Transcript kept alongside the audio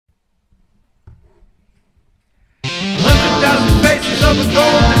of a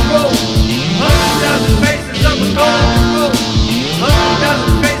golden rose. 100,000 faces of a golden rose.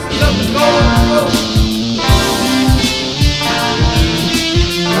 100,000 faces of a golden rose.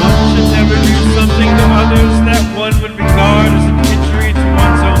 One should never do something to others that one would regard as an injury to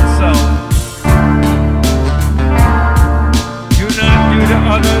one's own self. Do not do to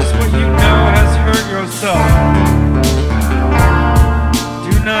others what you know has hurt yourself.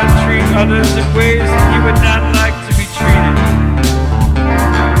 Do not treat others in ways that you would not like to be treated.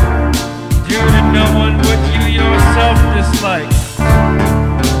 Do to no one what you yourself dislike.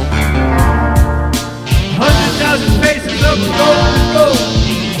 100,000 faces of a golden rose.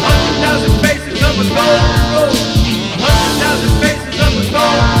 100,000 faces of a golden rose. 100,000 faces of a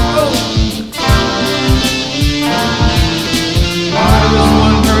golden rose. Why does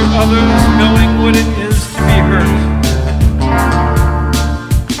one hurt others knowing what it is to be hurt?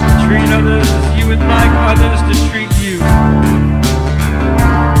 Treat others as you would like others to treat you.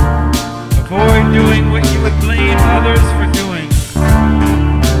 Avoid doing what you would blame others for doing.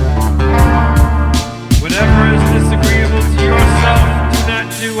 Whatever is disagreeable to yourself, do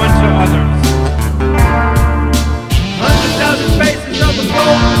not do unto others. 100,000 faces of a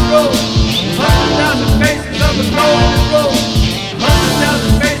golden rose. 100,000 faces of a golden rose.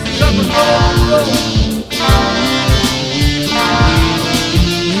 100,000 faces of a golden rose.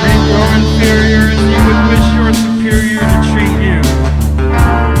 Treat your inferior as you would wish your superior